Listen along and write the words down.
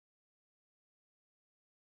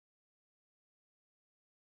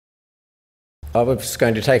I was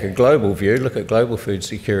going to take a global view, look at global food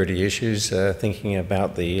security issues, thinking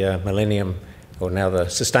about the Millennium, or now the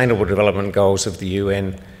Sustainable Development Goals of the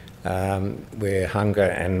UN, where hunger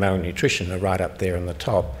and malnutrition are right up there on the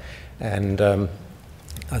top. And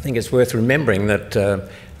I think it's worth remembering that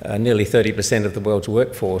nearly 30% of the world's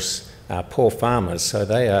workforce are poor farmers, so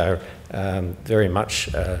they are very much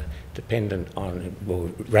dependent on, well,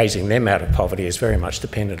 raising them out of poverty is very much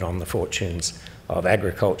dependent on the fortunes of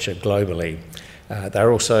agriculture globally.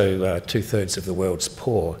 They're also 2/3 of the world's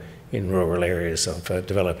poor in rural areas of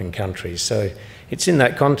developing countries. So it's in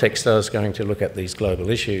that context that I was going to look at these global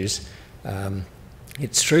issues.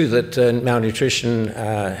 It's true that malnutrition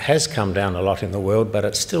has come down a lot in the world, but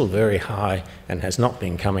it's still very high and has not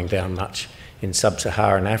been coming down much in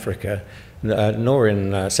sub-Saharan Africa, nor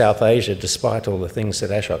in South Asia, despite all the things that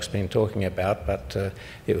Ashok's been talking about. But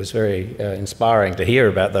it was very inspiring to hear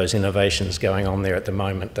about those innovations going on there at the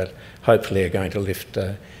moment that hopefully are going to lift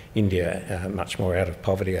India much more out of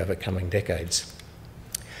poverty over coming decades.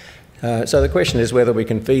 So the question is whether we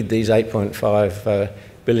can feed these 8.5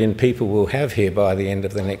 billion people we'll have here by the end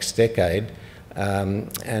of the next decade,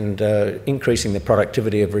 and increasing the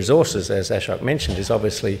productivity of resources, as Ashok mentioned, is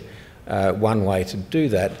obviously one way to do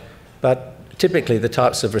that. But typically the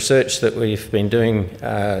types of research that we've been doing,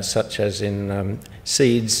 such as in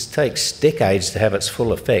seeds, takes decades to have its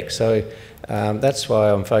full effect. So that's why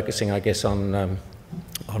I'm focusing, I guess, on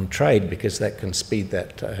trade, because that can speed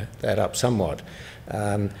that up somewhat.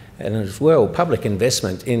 And as well, public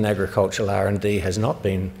investment in agricultural R&D has not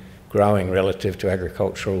been growing relative to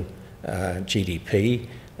agricultural GDP,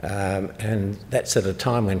 and that's at a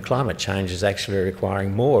time when climate change is actually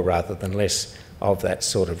requiring more rather than less of that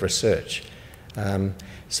sort of research.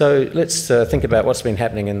 So let's think about what's been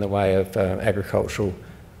happening in the way of agricultural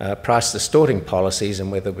price distorting policies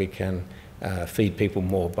and whether we can feed people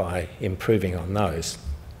more by improving on those.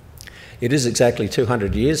 It is exactly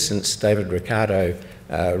 200 years since David Ricardo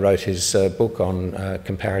wrote his book on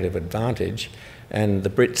comparative advantage, and the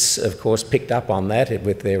Brits, of course, picked up on that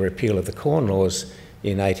with their repeal of the Corn Laws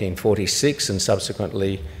in 1846 and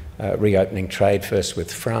subsequently reopening trade first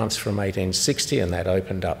with France from 1860, and that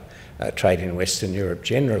opened up trade in Western Europe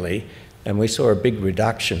generally, and we saw a big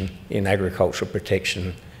reduction in agricultural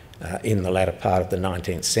protection in the latter part of the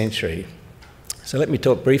 19th century. So let me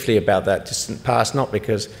talk briefly about that distant past, not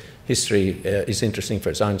because history is interesting for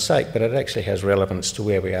its own sake, but it actually has relevance to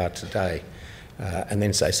where we are today, and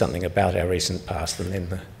then say something about our recent past and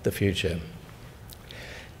then the future.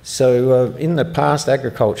 So in the past,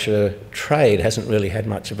 agriculture trade hasn't really had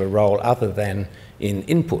much of a role other than in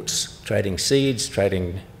inputs, trading seeds,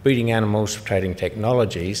 trading breeding animals, trading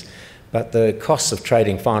technologies, but the costs of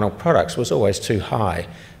trading final products was always too high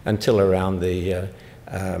until around the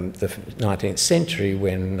 19th century,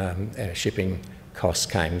 when shipping costs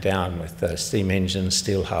came down with steam engines,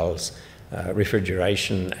 steel hulls,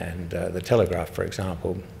 refrigeration, and the telegraph, for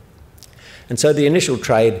example. And so the initial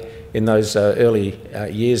trade in those early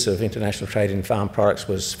years of international trade in farm products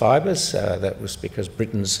was fibres. That was because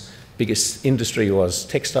Britain's biggest industry was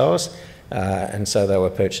textiles, and so they were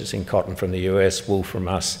purchasing cotton from the US, wool from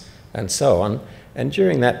us, and so on. And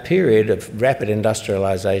during that period of rapid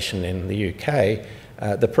industrialisation in the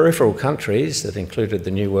UK, the peripheral countries that included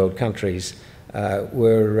the New World countries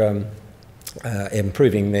were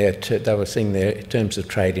improving they were seeing their terms of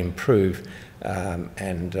trade improve,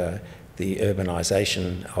 and the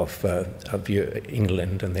urbanisation of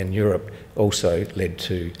England and then Europe also led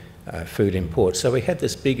to food imports. So we had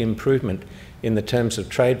this big improvement in the terms of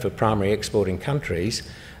trade for primary exporting countries.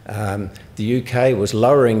 The UK was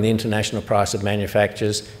lowering the international price of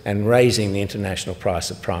manufactures and raising the international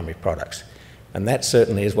price of primary products. And that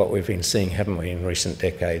certainly is what we've been seeing, haven't we, in recent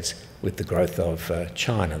decades with the growth of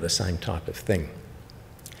China, the same type of thing.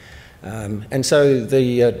 And so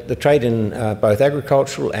the trade in both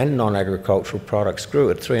agricultural and non-agricultural products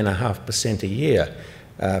grew at 3.5% a year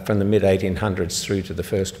from the mid-1800s through to the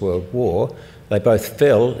First World War. They both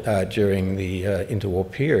fell during the interwar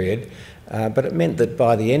period, but it meant that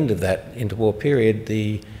by the end of that interwar period,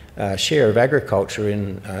 the share of agriculture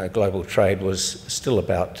in global trade was still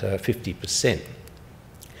about 50%.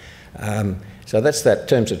 So that's that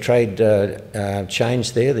terms of trade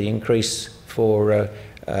change there, the increase for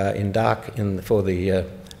for the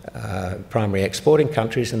primary exporting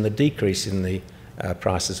countries, and the decrease in the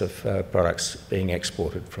prices of products being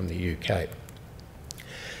exported from the UK.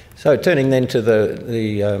 So turning then to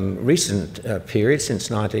the recent period, since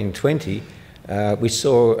 1920, we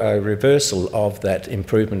saw a reversal of that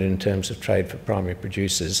improvement in terms of trade for primary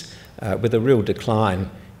producers, with a real decline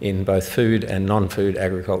in both food and non-food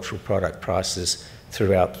agricultural product prices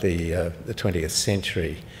throughout the 20th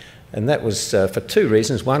century. And that was for two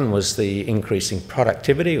reasons. One was the increasing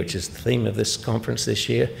productivity, which is the theme of this conference this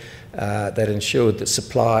year, that ensured that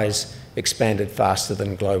supplies expanded faster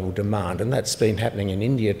than global demand. And that's been happening in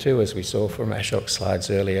India too, as we saw from Ashok's slides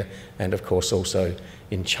earlier, and of course also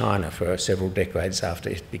in China for several decades after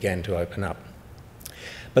it began to open up.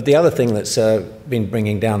 But the other thing that's been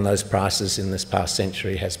bringing down those prices in this past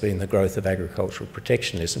century has been the growth of agricultural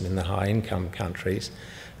protectionism in the high-income countries.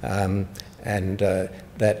 And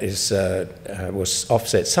that was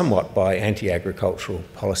offset somewhat by anti-agricultural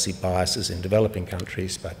policy biases in developing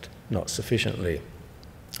countries, but not sufficiently.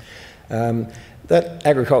 That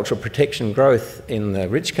agricultural protection growth in the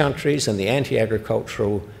rich countries and the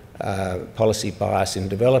anti-agricultural policy bias in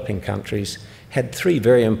developing countries had three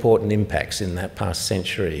very important impacts in that past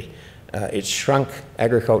century. It shrunk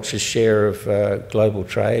agriculture's share of global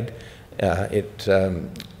trade. It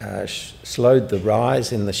slowed the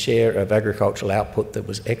rise in the share of agricultural output that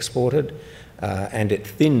was exported, and it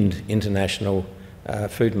thinned international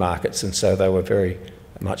food markets, and so they were very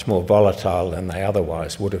much more volatile than they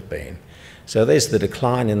otherwise would have been. So there's the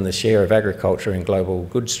decline in the share of agriculture in global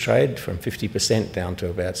goods trade from 50% down to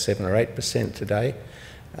about 7 or 8% today.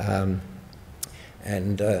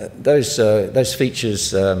 Those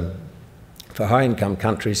features for high-income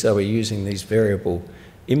countries, they were using these variable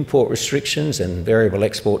import restrictions and variable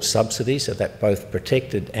export subsidies, so that both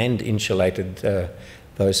protected and insulated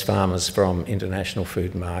those farmers from international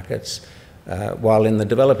food markets. While in the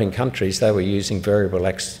developing countries, they were using variable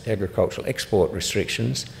agricultural export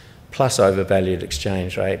restrictions, plus overvalued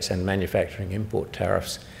exchange rates and manufacturing import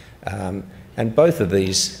tariffs. And both of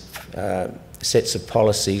these sets of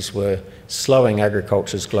policies were slowing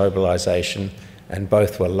agriculture's globalisation, and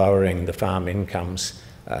both were lowering the farm incomes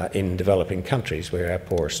in developing countries where our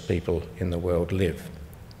poorest people in the world live.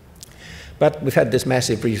 But we've had this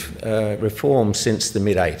massive reform since the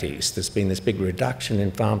mid-80s. There's been this big reduction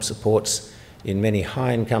in farm supports in many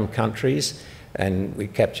high-income countries, and we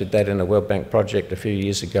captured that in a World Bank project a few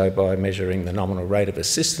years ago by measuring the nominal rate of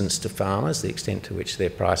assistance to farmers, the extent to which their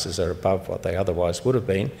prices are above what they otherwise would have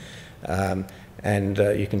been.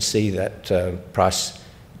 You can see that price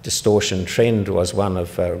distortion trend was one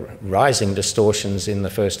of rising distortions in the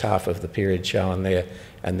first half of the period shown there,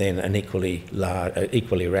 and then an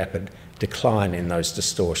equally rapid decline in those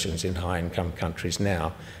distortions in high-income countries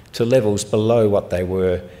now to levels below what they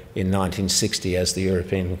were in 1960 as the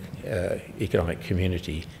European economic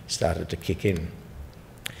community started to kick in.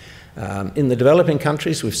 In the developing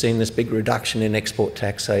countries, we've seen this big reduction in export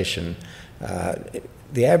taxation.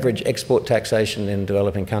 The average export taxation in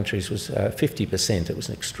developing countries was 50%. It was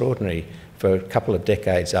extraordinary for a couple of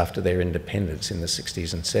decades after their independence in the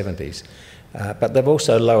 60s and 70s. But they've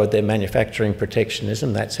also lowered their manufacturing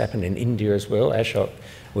protectionism. That's happened in India as well. Ashok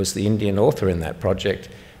was the Indian author in that project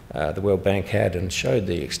the World Bank had, and showed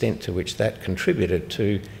the extent to which that contributed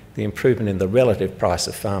to the improvement in the relative price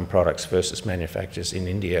of farm products versus manufacturers in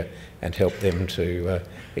India, and helped them to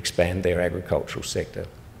expand their agricultural sector.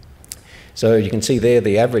 So you can see there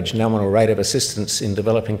the average nominal rate of assistance in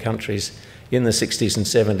developing countries in the 60s and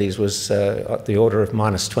 70s was the order of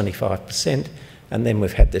 -25%, and then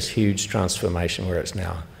we've had this huge transformation where it's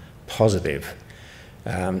now positive.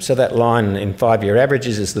 So that line in 5-year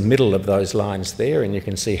averages is the middle of those lines there, and you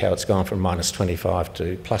can see how it's gone from -25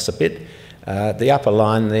 to plus a bit. The upper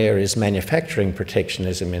line there is manufacturing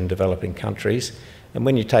protectionism in developing countries, and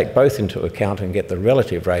when you take both into account and get the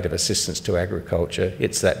relative rate of assistance to agriculture,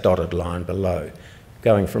 it's that dotted line below,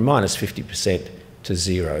 going from -50% to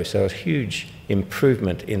 0. So a huge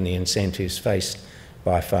improvement in the incentives faced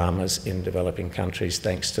by farmers in developing countries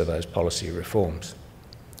thanks to those policy reforms.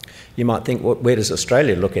 You might think, well, where does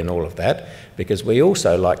Australia look in all of that? Because we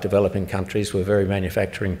also, like developing countries, were very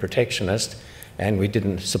manufacturing protectionist, and we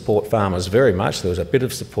didn't support farmers very much. There was a bit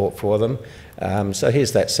of support for them. So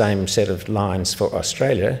here's that same set of lines for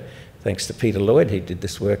Australia, thanks to Peter Lloyd. He did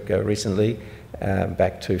this work recently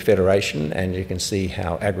back to Federation, and you can see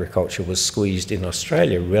how agriculture was squeezed in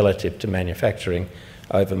Australia relative to manufacturing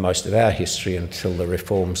over most of our history until the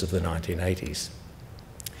reforms of the 1980s.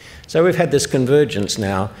 So we've had this convergence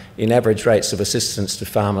now in average rates of assistance to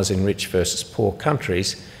farmers in rich versus poor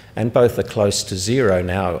countries, and both are close to 0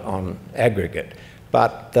 now on aggregate.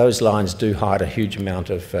 But those lines do hide a huge amount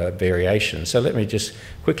of variation. So let me just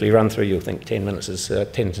quickly run through. You'll think 10 minutes is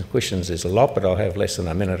 10 questions is a lot, but I'll have less than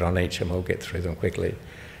a minute on each and we'll get through them quickly.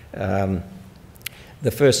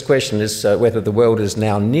 The first question is whether the world is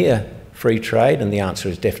now near free trade, and the answer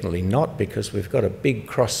is definitely not, because we've got a big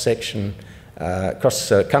cross-section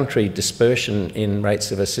cross-country dispersion in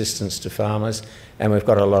rates of assistance to farmers, and we've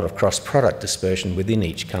got a lot of cross-product dispersion within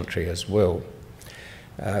each country as well.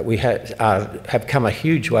 We have come a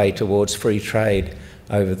huge way towards free trade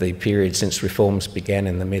over the period since reforms began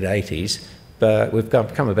in the mid-80s, but we've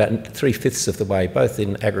come about 3/5 of the way, both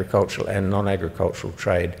in agricultural and non-agricultural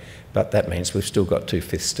trade, but that means we've still got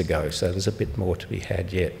 2/5 to go, so there's a bit more to be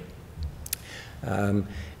had yet.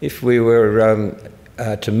 If we were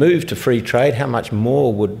to move to free trade, how much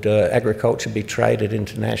more would agriculture be traded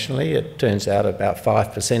internationally? It turns out about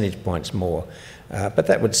 5 percentage points more. But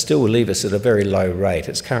that would still leave us at a very low rate.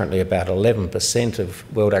 It's currently about 11% of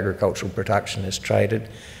world agricultural production is traded.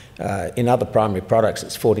 In other primary products,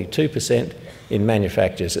 it's 42%. In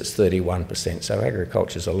manufactures, it's 31%. So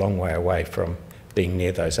agriculture is a long way away from being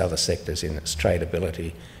near those other sectors in its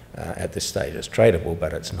tradability at this stage. It's tradable,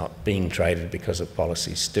 but it's not being traded because of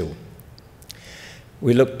policy still.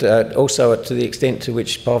 We looked also to the extent to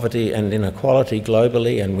which poverty and inequality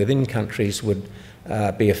globally and within countries would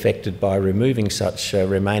be affected by removing such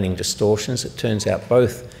remaining distortions. It turns out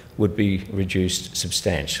both would be reduced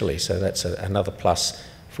substantially, so that's another plus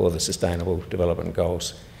for the Sustainable Development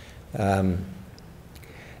Goals. There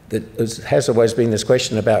has always been this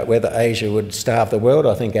question about whether Asia would starve the world.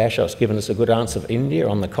 I think Ashok's given us a good answer of India.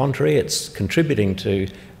 On the contrary, it's contributing to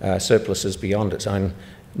surpluses beyond its own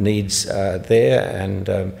needs there,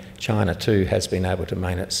 and China too has been able to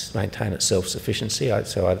maintain its self-sufficiency.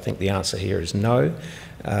 So I think the answer here is no,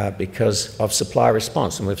 because of supply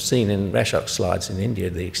response, and we've seen in Ashok's slides in India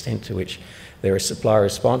the extent to which there is supply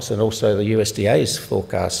response, and also the USDA's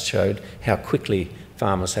forecast showed how quickly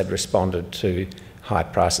farmers had responded to high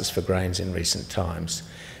prices for grains in recent times.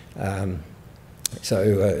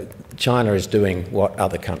 So China is doing what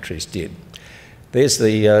other countries did. There's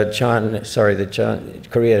the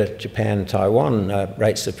Korea, Japan, Taiwan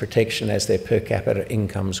rates of protection as their per capita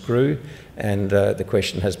incomes grew, and the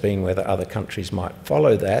question has been whether other countries might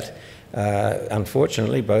follow that.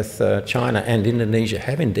 Unfortunately, both China and Indonesia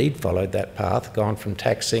have indeed followed that path, gone from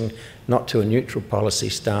taxing not to a neutral policy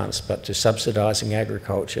stance, but to subsidising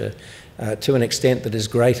agriculture to an extent that is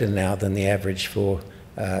greater now than the average for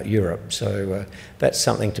Europe. So that's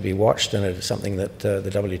something to be watched, and it's something that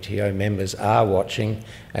the WTO members are watching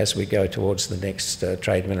as we go towards the next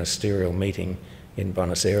trade ministerial meeting in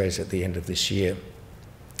Buenos Aires at the end of this year.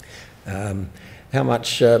 How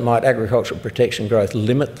much might agricultural protection growth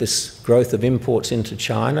limit this growth of imports into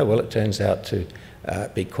China? Well, it turns out to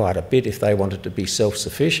be quite a bit. If they wanted to be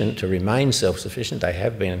self-sufficient, to remain self-sufficient, they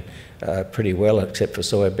have been pretty well, except for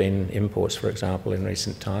soybean imports, for example, in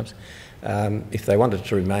recent times. If they wanted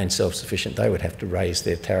to remain self-sufficient, they would have to raise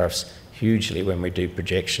their tariffs hugely when we do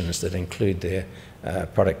projections that include their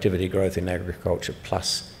productivity growth in agriculture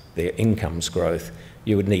plus their incomes growth.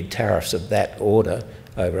 You would need tariffs of that order,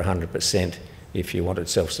 over 100%, if you wanted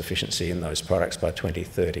self-sufficiency in those products by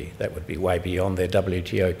 2030. That would be way beyond their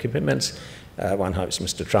WTO commitments. One hopes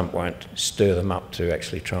Mr. Trump won't stir them up to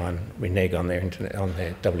actually try and renege on their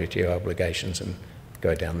WTO obligations and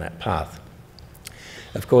go down that path.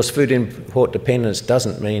 Of course, food import dependence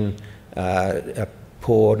doesn't mean a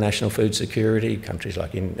poor national food security. Countries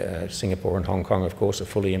like Singapore and Hong Kong, of course, are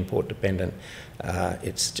fully import dependent.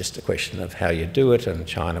 It's just a question of how you do it, and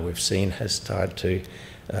China, we've seen, has tried to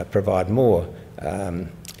provide more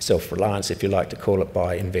self-reliance, if you like to call it,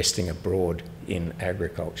 by investing abroad in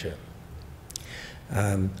agriculture.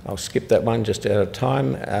 I'll skip that one just out of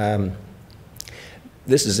time.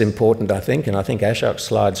 This is important, I think, and I think Ashok's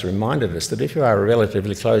slides reminded us that if you are a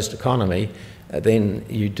relatively closed economy, then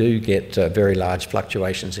you do get very large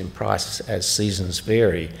fluctuations in price as seasons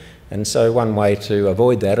vary. And so one way to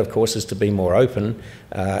avoid that, of course, is to be more open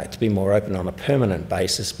on a permanent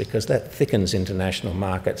basis, because that thickens international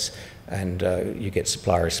markets, and you get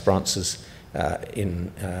supply responses to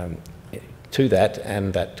that,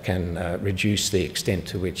 and that can reduce the extent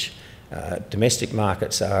to which domestic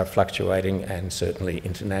markets are fluctuating, and certainly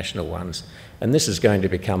international ones. And this is going to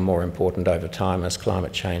become more important over time as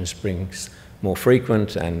climate change brings more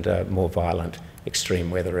frequent and more violent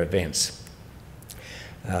extreme weather events.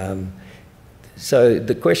 So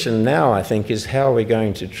the question now, I think, is how are we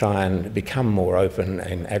going to try and become more open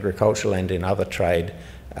in agricultural and in other trade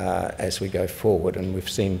as we go forward? And we've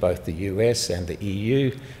seen both the US and the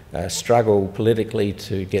EU struggle politically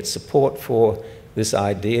to get support for this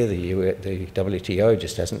idea. The WTO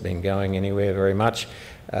just hasn't been going anywhere very much.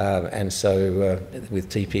 And so with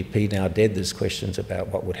TPP now dead, there's questions about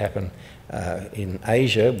what would happen in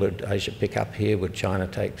Asia. Would Asia pick up here? Would China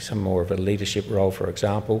take some more of a leadership role, for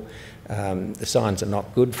example? The signs are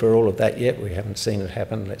not good for all of that yet. We haven't seen it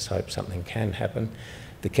happen. Let's hope something can happen.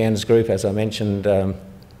 The Cairns Group, as I mentioned,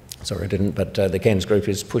 sorry I didn't, but the Cairns Group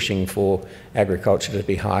is pushing for agriculture to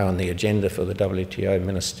be high on the agenda for the WTO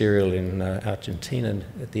ministerial in Argentina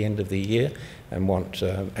at the end of the year, and want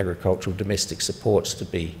agricultural domestic supports to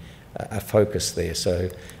be a focus there. So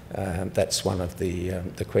that's one of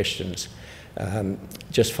the questions.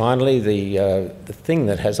 Just finally, the thing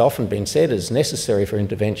that has often been said is necessary for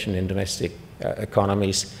intervention in domestic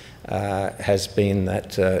economies has been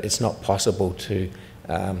that it's not possible to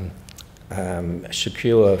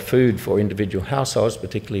secure food for individual households,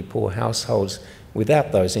 particularly poor households,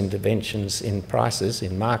 without those interventions in prices,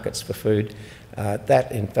 in markets for food.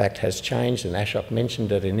 That, in fact, has changed, and Ashok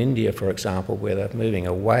mentioned it in India, for example, where they're moving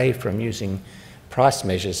away from using price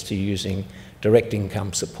measures to using direct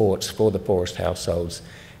income supports for the poorest households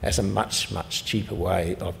as a much, much cheaper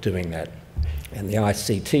way of doing that. And the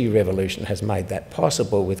ICT revolution has made that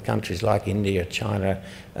possible, with countries like India, China,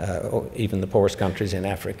 or even the poorest countries in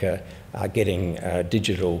Africa are getting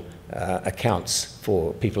digital accounts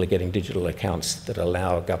for people are getting digital accounts that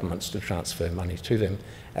allow governments to transfer money to them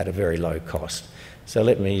at a very low cost. So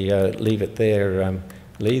let me leave it there.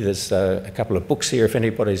 Lee, there's a couple of books here if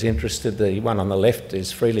anybody's interested. The one on the left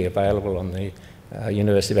is freely available on the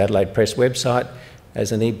University of Adelaide Press website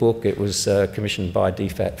as an e-book. It was commissioned by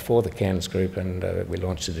DFAT for the Cairns Group, and we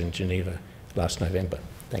launched it in Geneva last November.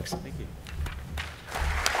 Thanks. Thank you.